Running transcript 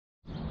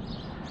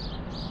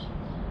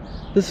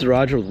This is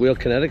Roger with Wheel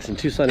Kinetics in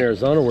Tucson,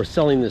 Arizona. We're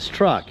selling this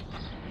truck.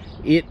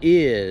 It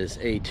is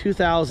a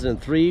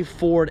 2003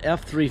 Ford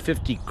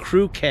F350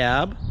 crew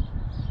cab.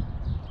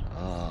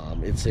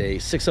 It's a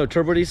 6.0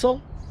 turbo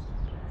diesel.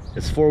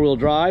 It's four-wheel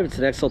drive. It's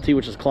an XLT,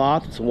 which is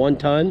cloth. It's a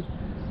 1-ton,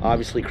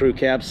 obviously crew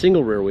cab,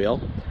 single rear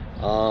wheel.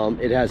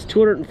 It has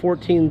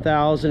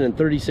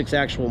 214,036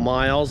 actual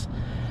miles,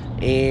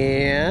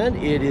 and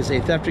it is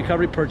a theft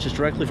recovery purchased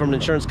directly from an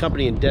insurance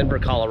company in Denver,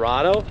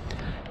 Colorado.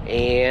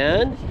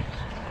 And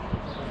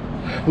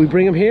we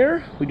bring them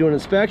here, we do an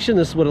inspection.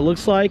 This is what it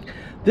looks like.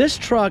 This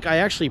truck I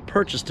actually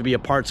purchased to be a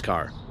parts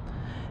car,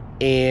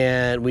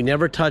 and we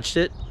never touched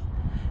it.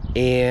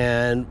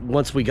 And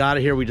once we got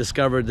it here, we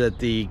discovered that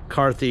the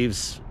car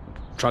thieves,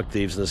 truck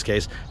thieves in this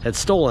case, had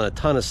stolen a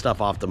ton of stuff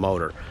off the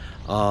motor.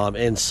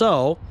 And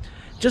so,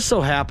 just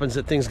so happens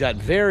that things got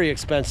very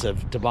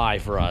expensive to buy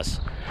for us.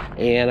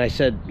 And I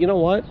said, you know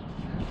what?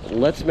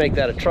 Let's make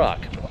that a truck.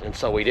 And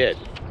so we did.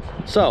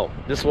 So,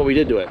 this is what we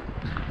did to it.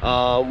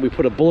 We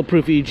put a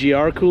Bulletproof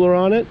EGR cooler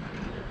on it,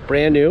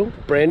 brand new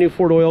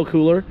Ford oil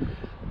cooler,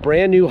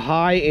 brand new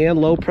high and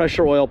low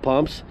pressure oil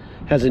pumps,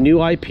 has a new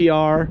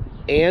IPR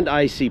and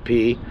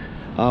ICP.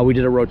 We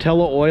did a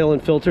Rotella oil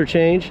and filter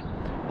change.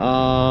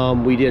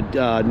 We did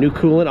new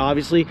coolant,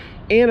 obviously,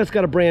 and it's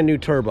got a brand new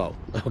turbo.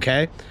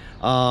 Okay,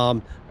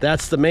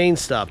 that's the main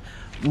stuff.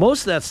 Most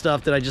of that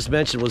stuff that I just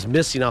mentioned was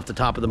missing off the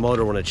top of the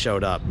motor when it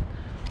showed up,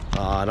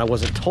 and I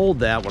wasn't told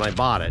that when I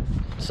bought it.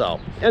 So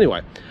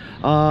anyway,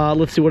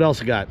 let's see what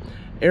else we got.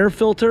 Air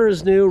filter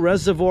is new,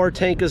 reservoir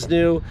tank is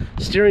new,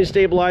 steering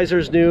stabilizer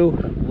is new,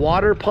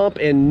 water pump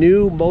and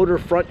new motor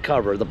front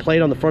cover. The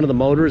plate on the front of the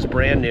motor is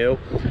brand new.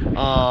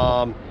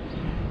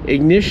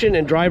 Ignition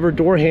and driver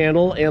door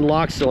handle and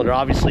lock cylinder.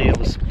 Obviously it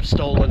was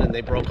stolen and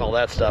they broke all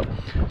that stuff.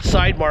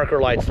 Side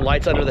marker lights. The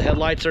lights under the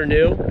headlights are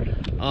new.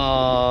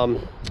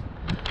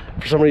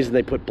 For some reason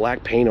they put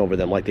black paint over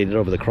them like they did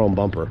over the chrome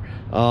bumper.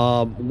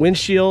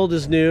 Windshield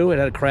is new. It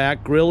had a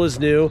crack. Grill is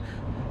new.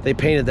 They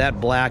painted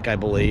that black, I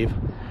believe.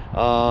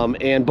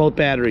 And both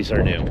batteries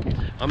are new.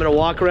 I'm going to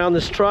walk around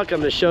this truck. I'm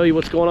going to show you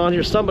what's going on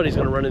here. Somebody's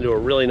going to run into a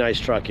really nice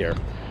truck here.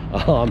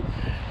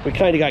 We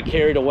kind of got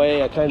carried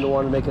away. I kind of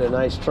wanted to make it a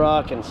nice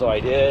truck, and so I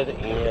did.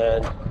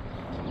 And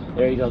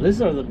there you go.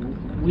 These are the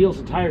wheels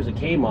and tires that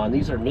came on.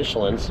 These are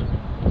Michelin's.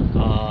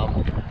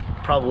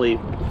 Probably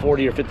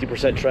 40 or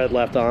 50% tread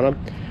left on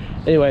them.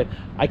 Anyway,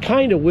 I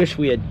kind of wish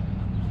we had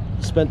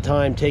spent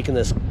time taking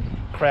this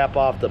crap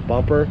off the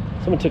bumper.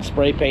 Someone took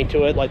spray paint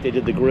to it like they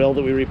did the grill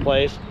that we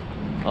replaced.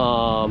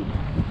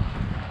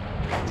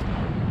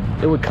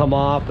 It would come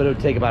off, but it would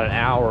take about an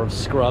hour of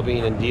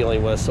scrubbing and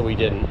dealing with, so we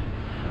didn't.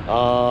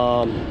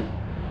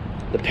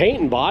 The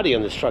paint and body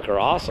on this truck are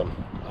awesome.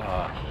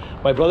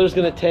 My brother's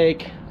gonna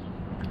take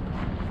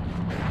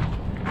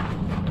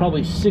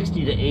probably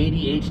 60 to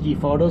 80 HD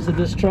photos of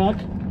this truck.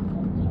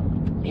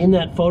 In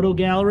that photo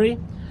gallery,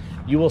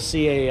 you will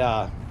see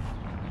a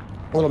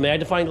little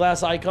magnifying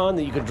glass icon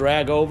that you can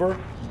drag over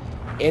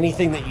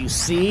anything that you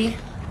see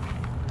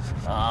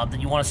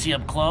that you want to see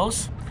up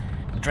close.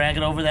 Drag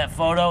it over that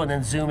photo and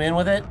then zoom in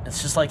with it.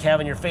 It's just like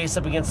having your face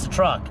up against the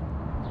truck.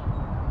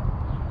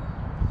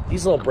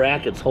 These little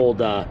brackets hold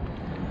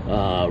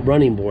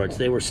running boards.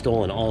 They were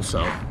stolen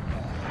also.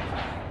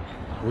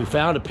 We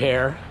found a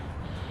pair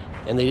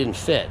and they didn't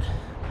fit.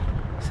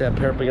 See that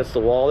pair up against the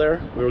wall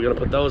there? We were going to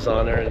put those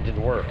on there and it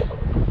didn't work.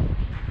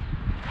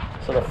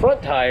 So the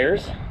front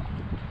tires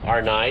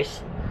are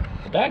nice.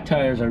 The back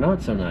tires are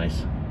not so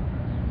nice.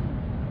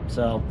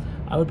 So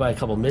I would buy a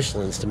couple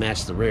Michelins to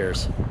match the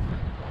rears.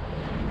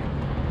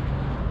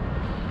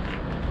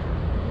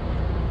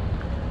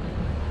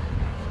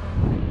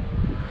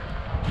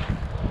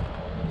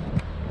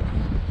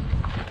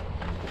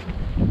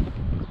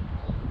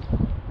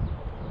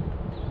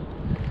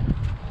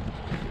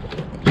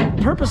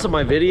 The purpose of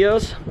my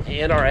videos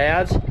and our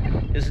ads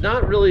is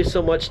not really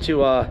so much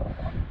to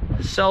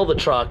sell the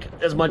truck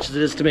as much as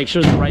it is to make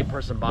sure the right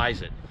person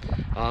buys it.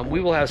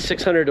 We will have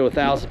 600 to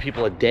 1,000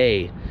 people a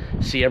day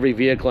see every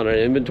vehicle in our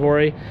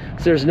inventory,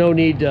 so there's no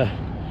need to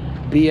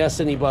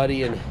BS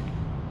anybody and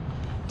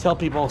tell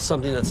people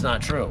something that's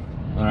not true.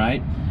 All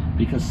right,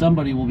 because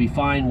somebody will be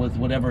fine with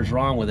whatever's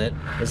wrong with it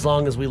as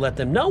long as we let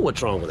them know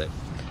what's wrong with it.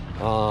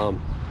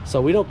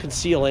 So we don't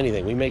conceal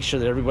anything. We make sure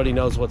that everybody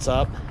knows what's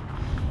up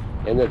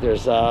and that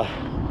there's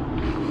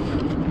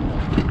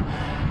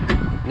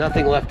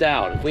nothing left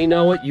out. If we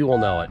know it, you will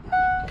know it.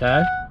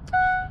 Okay?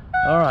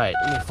 All right,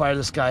 let me fire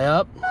this guy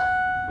up.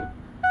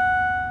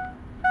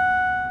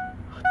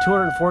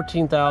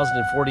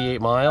 214,048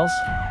 miles.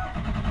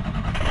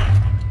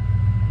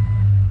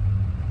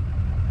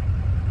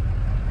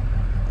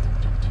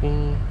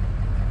 There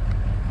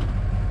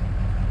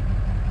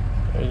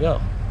you go.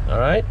 All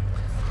right,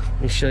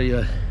 let me show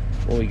you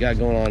what we got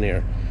going on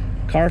here.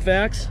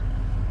 Carfax,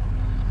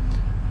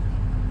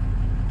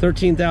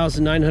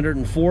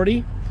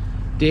 13,940.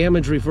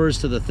 Damage refers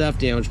to the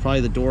theft damage,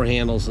 probably the door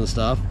handles and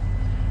stuff.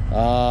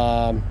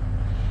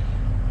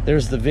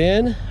 There's the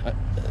VIN.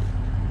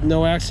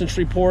 no accidents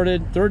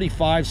reported,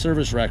 35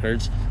 service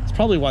records. It's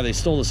probably why they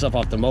stole the stuff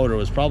off the motor. It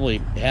was probably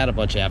had a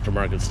bunch of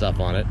aftermarket stuff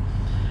on it.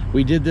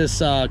 We did this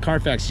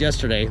Carfax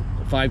yesterday,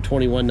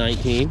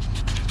 5/21/19.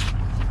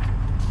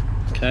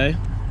 Okay,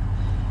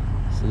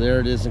 so there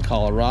it is in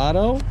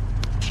Colorado.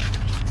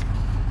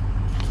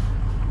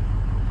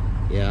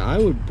 Yeah, I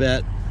would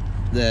bet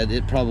that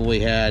it probably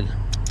had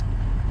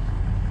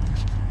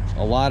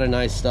a lot of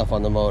nice stuff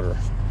on the motor.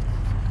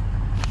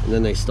 And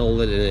then they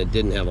stole it and it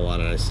didn't have a lot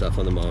of nice stuff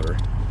on the motor.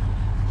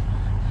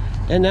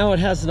 And now it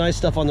has the nice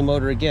stuff on the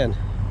motor again.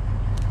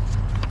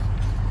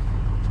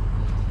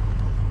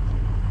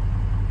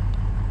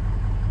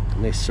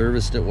 And they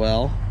serviced it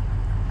well,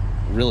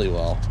 really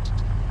well.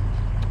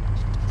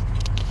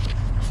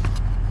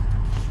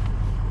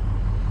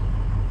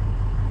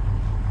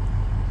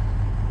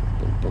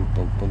 Boom, boom,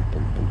 boom,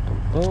 boom, boom, boom,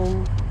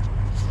 boom.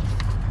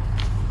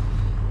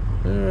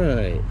 All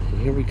right,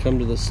 here we come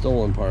to the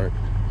stolen part.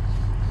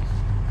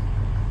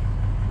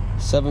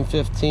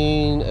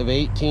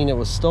 7/15/18, it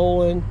was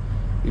stolen.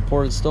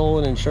 Reported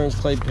stolen, insurance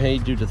claim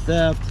paid due to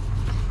theft.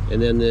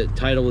 And then the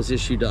title was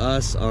issued to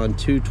us on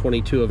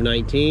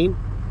 2/22/19.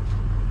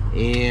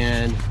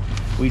 And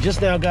we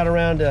just now got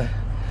around to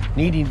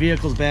needing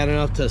vehicles bad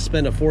enough to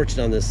spend a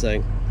fortune on this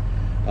thing.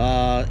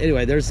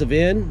 Anyway, there's the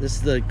VIN. This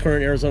is the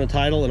current Arizona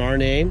title in our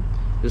name.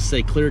 This is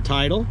a clear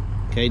title,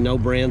 okay, no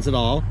brands at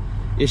all.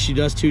 Issued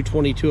us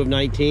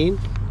 2/22/19,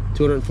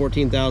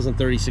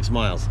 214,036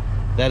 miles.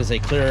 That is a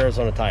clear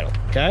Arizona title,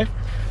 okay?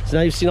 So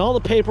now you've seen all the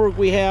paperwork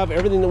we have,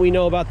 everything that we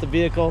know about the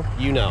vehicle,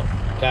 you know,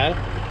 okay?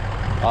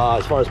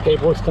 As far as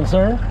paperwork's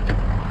concerned.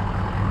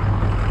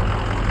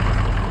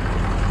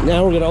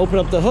 Now we're gonna open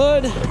up the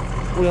hood.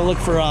 We're gonna look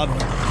for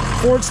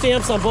Ford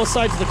stamps on both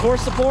sides of the core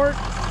support.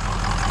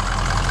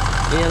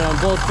 And on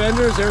both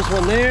fenders, there's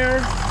one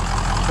there.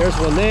 There's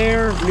one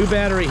there. New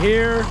battery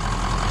here.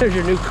 There's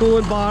your new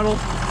coolant bottle.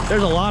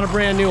 There's a lot of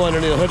brand new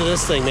underneath the hood of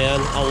this thing, man.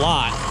 A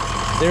lot.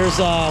 There's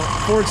a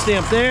Ford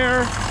stamp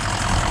there.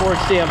 Ford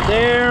stamp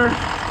there.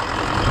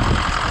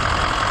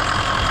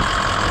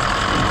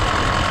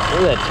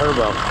 Look at that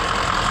turbo.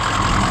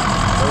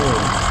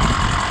 Boom.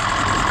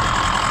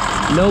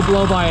 No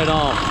blow-by at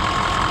all.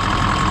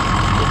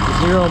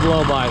 Zero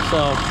blow-by.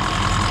 So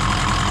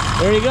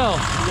there you go.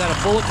 You got a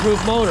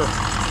bulletproof motor.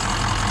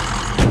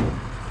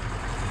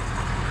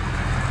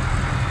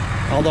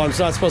 Although I'm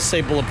not supposed to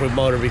say bulletproof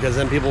motor because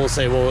then people will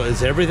say, well,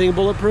 is everything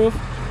bulletproof?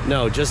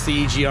 No, just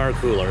the EGR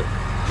cooler.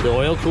 The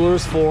oil cooler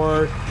is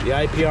Ford. The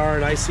IPR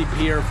and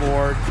ICP are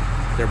Ford.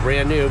 They're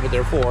brand new, but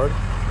they're Ford.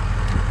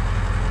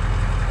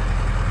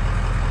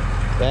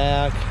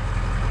 Back,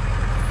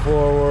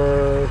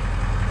 forward,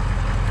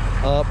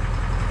 up,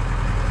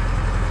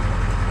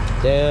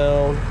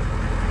 down,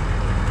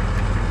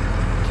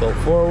 tilt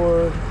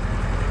forward,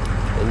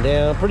 and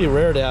down. Pretty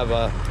rare to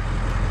have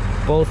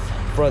both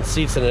front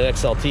seats in an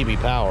XLTB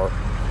power.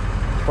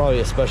 Probably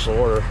a special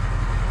order.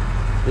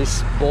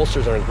 These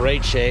bolsters are in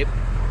great shape.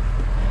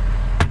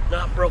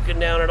 Not broken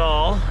down at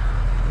all.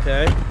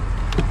 Okay.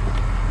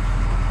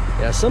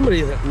 Yeah,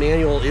 somebody, that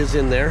manual is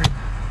in there.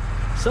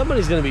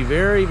 Somebody's gonna be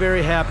very,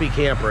 very happy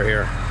camper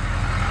here.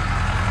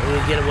 I'm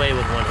gonna get away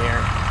with one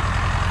here.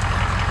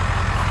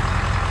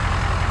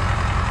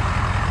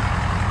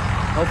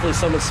 Hopefully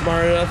someone's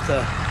smart enough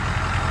to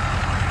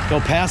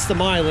go past the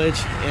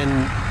mileage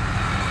and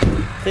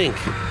think.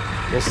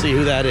 We'll see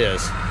who that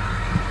is.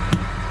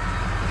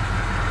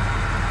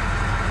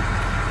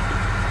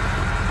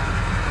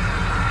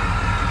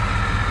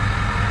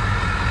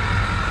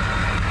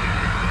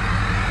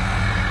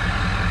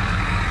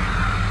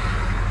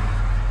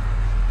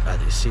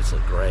 Seats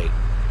look great.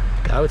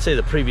 I would say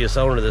the previous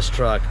owner of this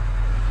truck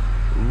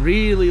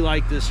really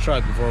liked this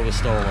truck before it was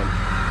stolen.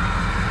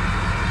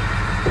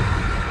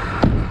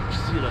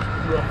 See the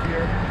roof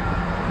here?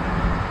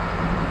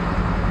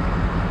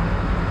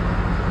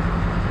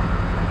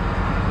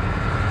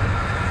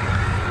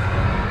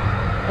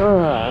 All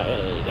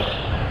right.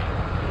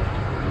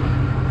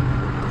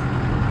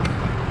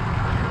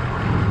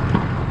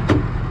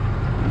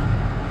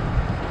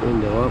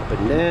 Window up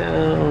and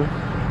down.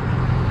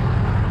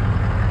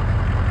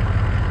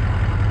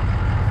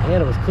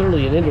 And it was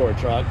clearly an indoor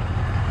truck,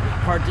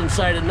 parked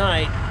inside at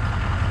night.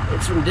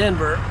 It's from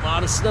Denver, a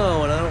lot of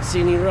snow, and I don't see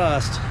any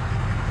rust.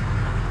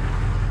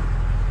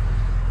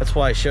 That's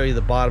why I show you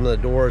the bottom of the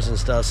doors and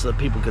stuff so that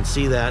people can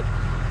see that.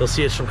 They'll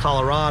see it's from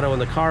Colorado in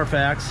the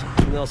Carfax,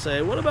 and they'll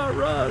say, what about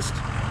rust?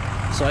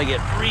 So I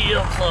get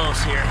real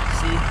close here,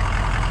 see?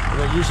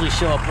 It'll usually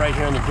show up right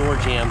here on the door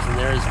jambs, and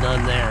there is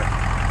none there.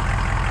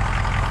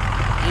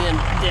 And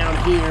down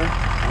here,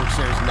 which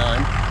there's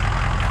none.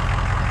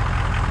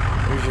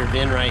 There's your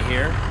VIN right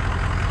here.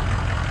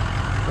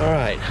 All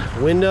right,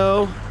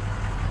 window,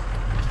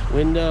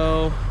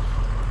 window,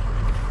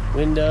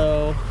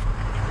 window,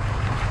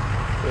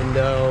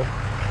 window.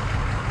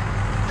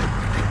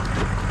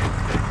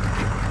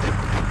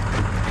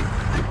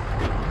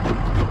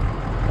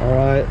 All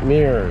right,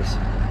 mirrors.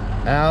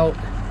 Out,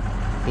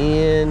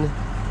 in,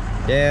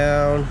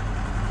 down,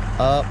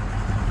 up,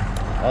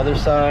 other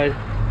side,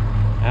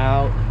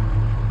 out,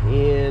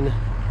 in,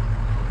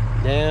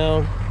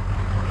 down,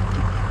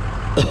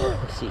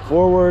 seat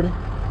forward,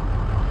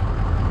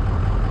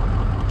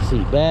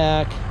 seat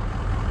back,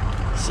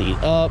 seat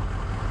up,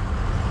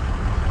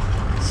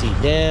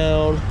 seat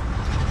down,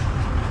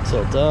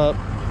 tilt up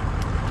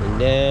and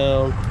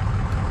down,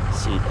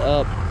 seat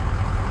up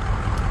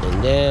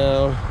and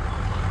down.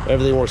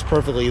 Everything works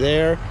perfectly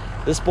there.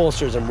 This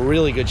bolster is in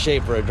really good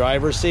shape for a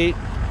driver's seat.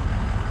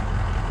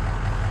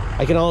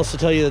 I can also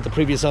tell you that the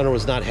previous owner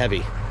was not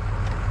heavy.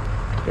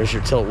 There's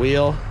your tilt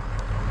wheel.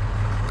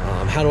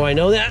 How do I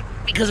know that?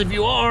 Because if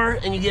you are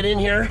and you get in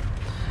here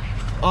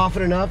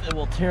often enough, it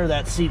will tear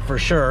that seat for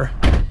sure,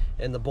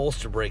 and the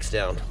bolster breaks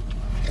down.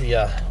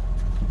 The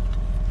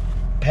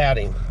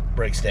padding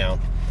breaks down.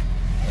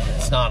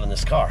 It's not in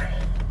this car,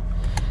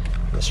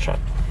 this truck.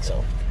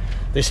 So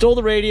they stole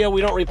the radio. We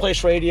don't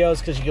replace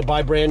radios because you can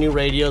buy brand new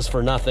radios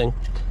for nothing.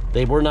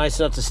 They were nice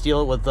enough to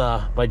steal it with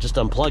by just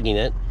unplugging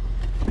it.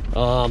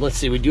 Let's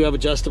see, we do have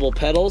adjustable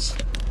pedals,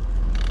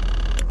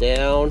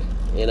 down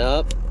and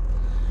up.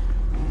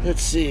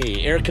 Let's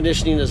see, air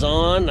conditioning is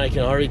on. I can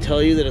already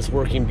tell you that it's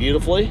working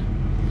beautifully,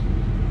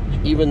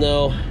 even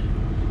though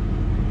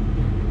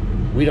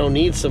we don't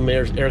need some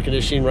air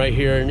conditioning right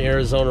here in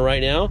Arizona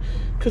right now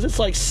because it's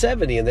like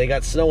 70 and they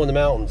got snow in the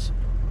mountains.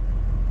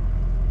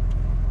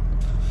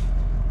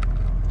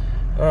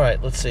 All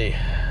right, let's see.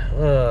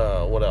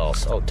 What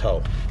else? Oh,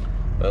 tow.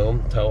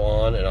 Boom, tow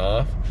on and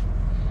off.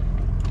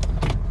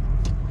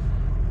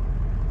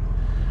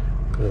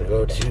 I'm gonna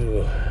go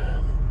to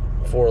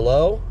 4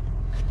 low.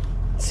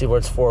 See where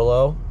it's 4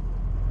 low,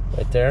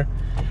 right there.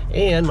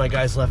 And my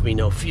guys left me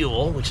no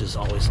fuel, which is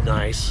always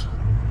nice,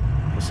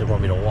 unless they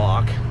want me to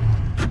walk.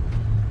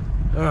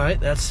 All right,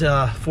 that's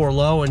 4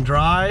 low and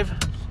drive,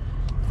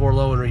 4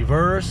 low and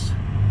reverse.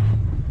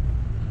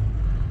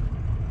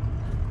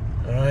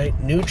 All right,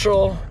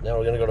 neutral. Now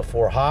we're gonna go to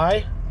 4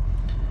 high.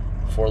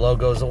 4 low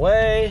goes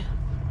away,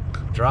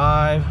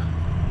 drive,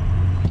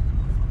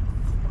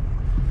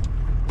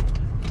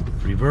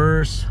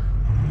 reverse,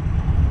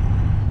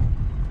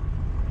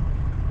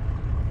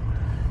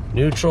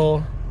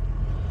 neutral,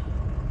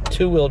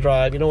 2-wheel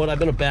drive. You know what, I'm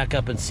gonna back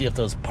up and see if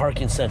those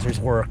parking sensors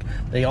work.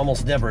 They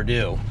almost never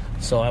do.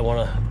 So I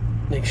wanna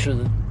make sure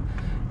that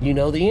you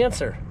know the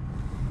answer.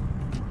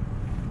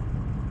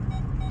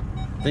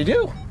 They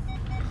do.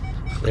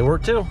 They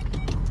work too.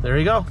 There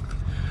you go.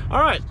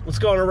 All right, let's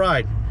go on a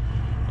ride.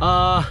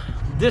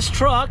 This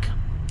truck,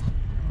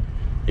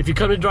 if you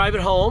come to drive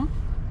it home,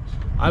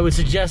 I would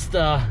suggest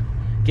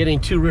getting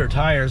 2 rear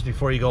tires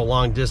before you go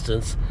long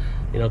distance.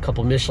 You know, a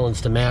couple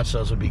Michelins to match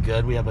those would be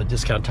good. We have a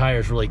Discount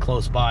Tires really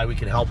close by. We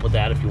can help with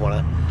that if you want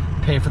to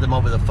pay for them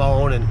over the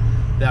phone. And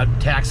that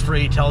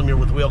tax-free, tell them you're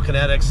with Wheel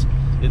Kinetics.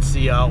 It's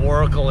the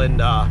Oracle and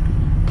the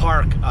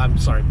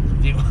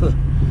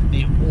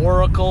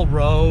Oracle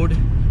Road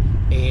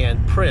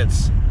and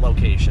Prince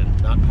location,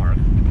 not Park.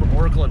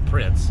 Oracle and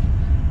Prince.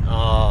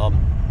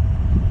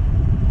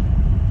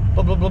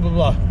 Blah, blah, blah, blah,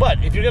 blah.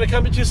 But if you're going to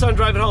come to Tucson,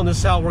 drive it home, this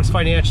is how it works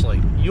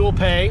financially. You will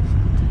pay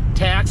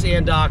tax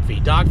and dock fee.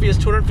 Dock fee is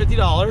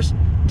 $250.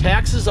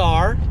 Taxes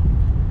are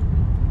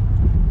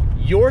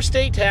your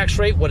state tax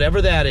rate,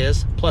 whatever that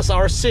is, plus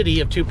our city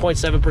of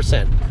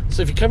 2.7%.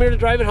 So if you come here to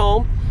drive it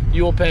home,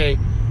 you will pay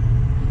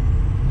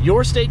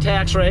your state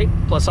tax rate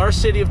plus our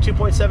city of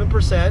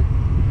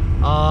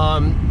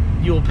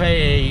 2.7%. You will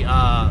pay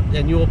a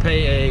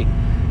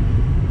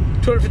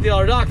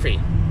 $250 dock fee.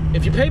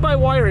 If you pay by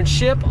wire and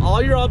ship,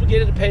 all you're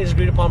obligated to pay is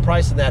agreed upon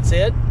price, and that's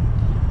it.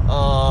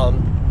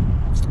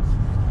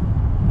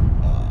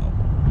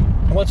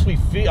 Once we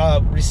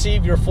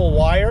receive your full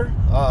wire,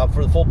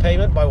 for the full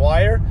payment by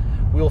wire,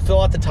 we will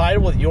fill out the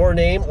title with your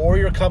name or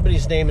your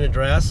company's name and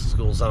address.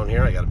 School zone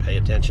here, I gotta pay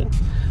attention.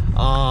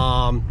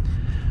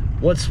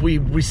 Once we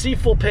receive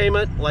full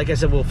payment, like I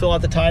said, we'll fill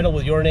out the title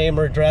with your name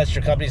or address,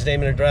 your company's name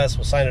and address.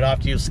 We'll sign it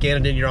off to you, scan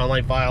it in your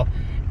online file,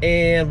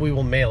 and we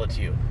will mail it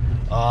to you.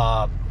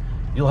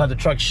 You'll have the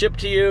truck shipped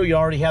to you. You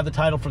already have the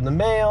title from the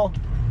mail.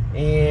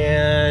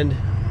 And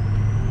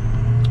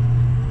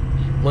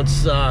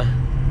once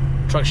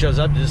truck shows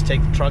up, you just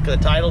take the truck and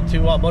the title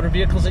to motor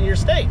vehicles in your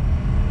state.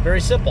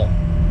 Very simple.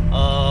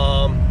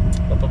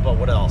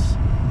 What else?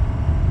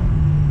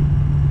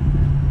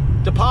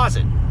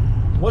 Deposit.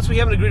 Once we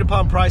have an agreed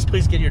upon price,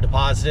 please get your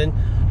deposit in.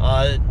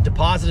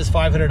 Deposit is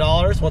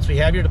 $500. Once we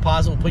have your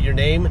deposit, we'll put your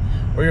name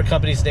or your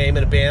company's name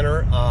in a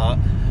banner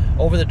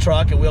over the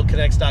truck at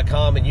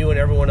wheelconnects.com, and you and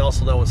everyone else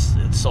will know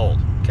it's sold.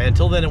 Okay,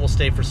 until then, it will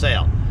stay for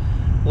sale.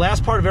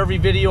 Last part of every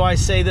video, I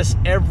say this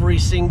every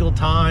single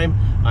time.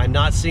 I'm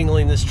not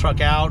singling this truck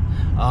out.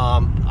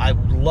 I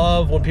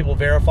love when people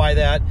verify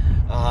that.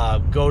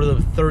 Go to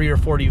the 30 or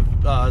 40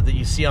 that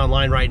you see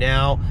online right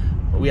now.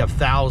 We have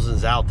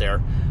thousands out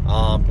there.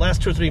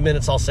 Last 2 or 3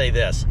 minutes, I'll say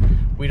this.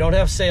 We don't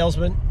have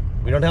salesmen.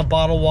 We don't have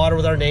bottled water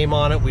with our name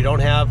on it. We don't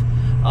have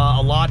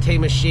a latte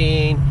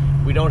machine.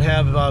 We don't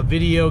have a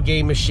video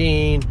game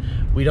machine.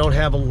 We don't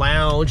have a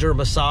lounge or a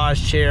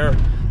massage chair.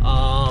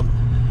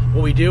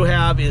 What we do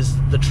have is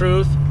the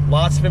truth,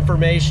 lots of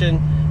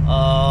information,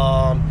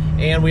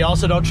 And we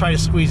also don't try to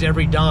squeeze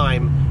every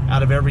dime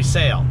out of every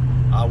sale.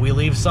 We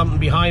leave something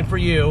behind for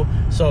you,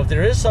 so if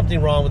there is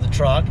something wrong with the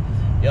truck,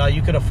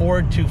 you can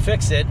afford to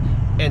fix it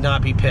and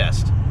not be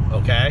pissed,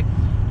 okay?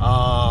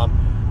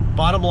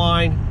 Bottom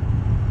line,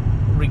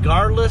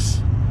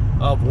 regardless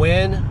of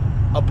when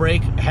a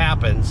break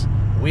happens,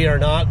 we are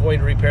not going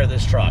to repair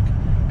this truck.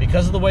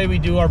 Because of the way we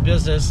do our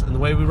business and the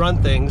way we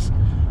run things,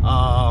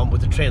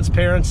 with the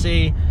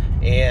transparency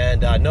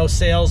and no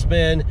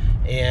salesmen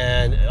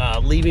and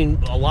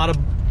leaving a lot of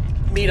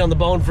meat on the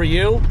bone for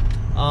you,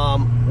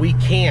 we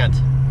can't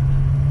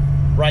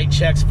write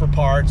checks for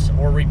parts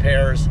or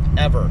repairs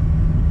ever.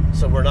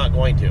 So we're not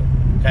going to,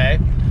 okay?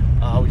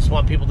 We just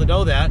want people to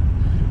know that.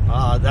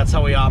 That's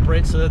how we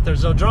operate, so that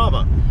there's no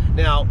drama.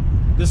 Now,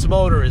 this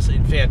motor is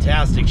in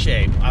fantastic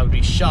shape. I would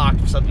be shocked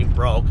if something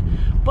broke,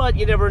 but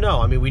you never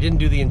know. I mean, we didn't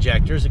do the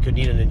injectors. It could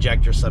need an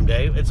injector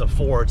someday. It's a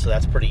Ford, so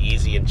that's pretty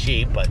easy and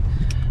cheap, but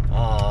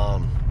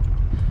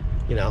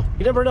you know,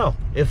 you never know.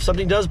 If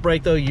something does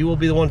break, though, you will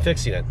be the one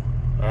fixing it.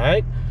 All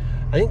right?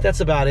 I think that's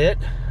about it.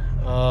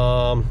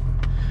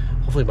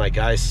 Hopefully my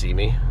guys see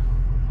me.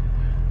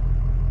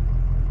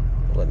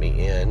 Let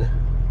me in.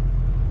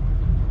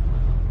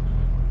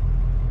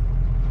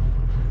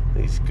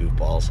 These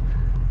goofballs.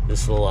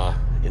 This little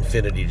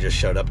Infinity just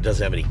showed up. It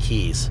doesn't have any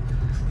keys.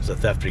 It was a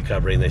theft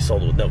recovery and they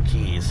sold it with no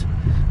keys.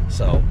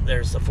 So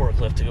there's the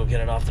forklift to go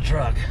get it off the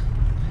truck.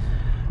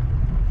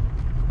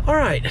 All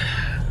right.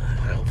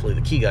 Hopefully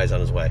the key guy's on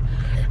his way.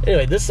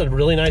 Anyway, this is a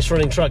really nice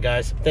running truck,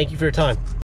 guys. Thank you for your time.